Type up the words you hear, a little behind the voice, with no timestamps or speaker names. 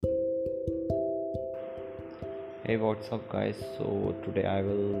Hey, what's up, guys? So today I am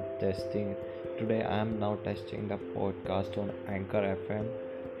now testing the podcast on Anchor FM.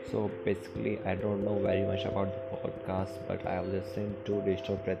 So basically, I don't know very much about the podcast, but I have listened to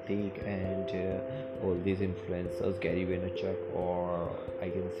Digital Pratik and all these influencers, Gary Vaynerchuk, or I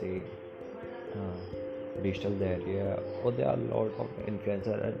can say Digital Daria. Or there are a lot of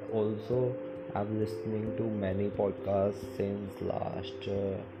influencers, and also I'm listening to many podcasts since last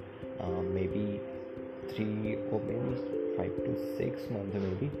maybe 3 or maybe 5 to 6 months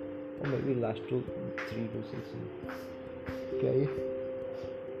maybe, or maybe last to 3 to 6 months. क्या ये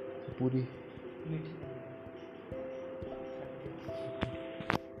पूरी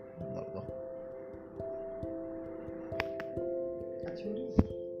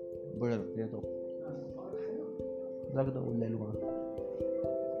बड़ा रख दिया तो रख दो ले लूँगा